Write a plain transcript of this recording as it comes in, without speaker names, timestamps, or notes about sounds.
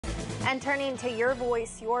And turning to Your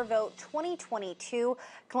Voice, Your Vote 2022,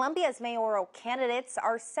 Columbia's mayoral candidates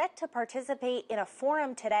are set to participate in a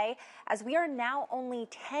forum today as we are now only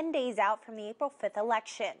 10 days out from the April 5th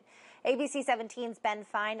election. ABC 17's Ben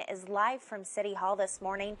Fine is live from City Hall this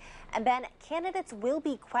morning. And Ben, candidates will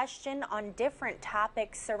be questioned on different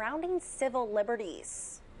topics surrounding civil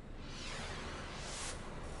liberties.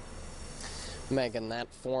 Megan, that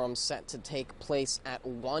forum set to take place at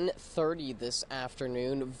 1:30 this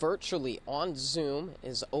afternoon, virtually on Zoom,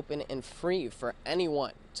 is open and free for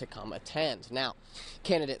anyone to come attend. Now,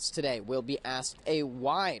 candidates today will be asked a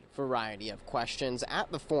wide variety of questions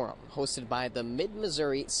at the forum hosted by the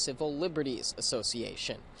Mid-Missouri Civil Liberties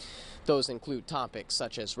Association. Those include topics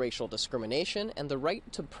such as racial discrimination and the right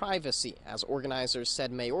to privacy, as organizers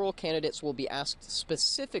said mayoral candidates will be asked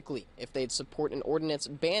specifically if they'd support an ordinance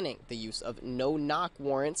banning the use of no-knock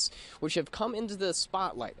warrants, which have come into the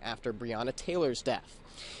spotlight after Breonna Taylor's death.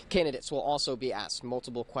 Candidates will also be asked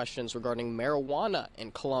multiple questions regarding marijuana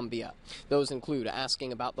in Columbia. Those include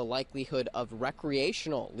asking about the likelihood of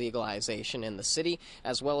recreational legalization in the city,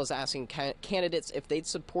 as well as asking candidates if they'd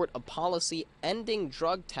support a policy ending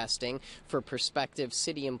drug testing for prospective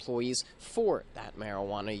city employees for that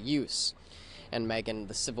marijuana use. And Megan,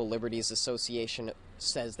 the Civil Liberties Association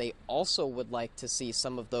says they also would like to see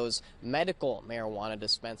some of those medical marijuana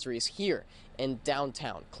dispensaries here in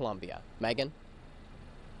downtown Columbia. Megan?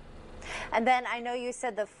 And then I know you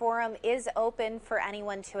said the forum is open for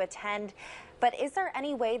anyone to attend, but is there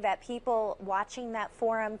any way that people watching that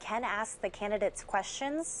forum can ask the candidates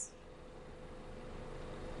questions?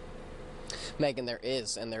 Megan, there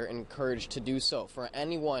is, and they're encouraged to do so. For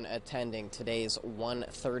anyone attending today's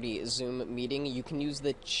 1:30 Zoom meeting, you can use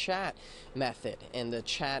the chat method and the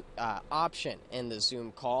chat option in the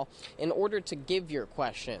Zoom call in order to give your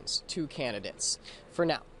questions to candidates. For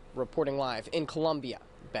now, reporting live in Columbia,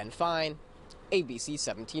 Ben Fine, ABC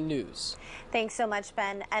 17 News. Thanks so much,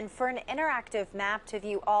 Ben. And for an interactive map to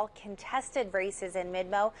view all contested races in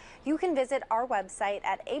Midmo, you can visit our website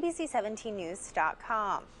at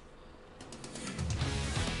abc17news.com.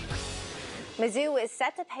 Mizzou is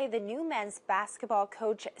set to pay the new men's basketball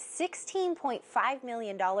coach $16.5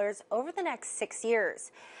 million over the next 6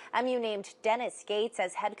 years. MU named Dennis Gates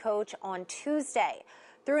as head coach on Tuesday.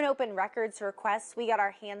 Through an open records request we got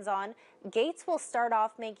our hands on, Gates will start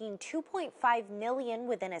off making $2.5 million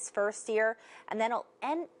within his first year, and then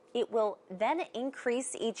it will then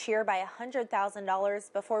increase each year by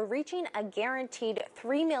 $100,000 before reaching a guaranteed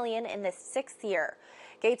 $3 million in the sixth year.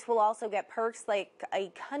 Gates will also get perks like a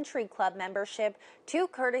country club membership, 2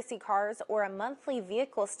 courtesy cars, or a monthly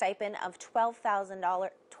vehicle stipend of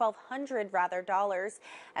 $1,200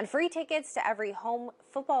 and free tickets to every home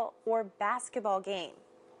football or basketball game.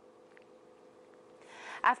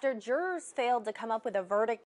 After jurors failed to come up with a verdict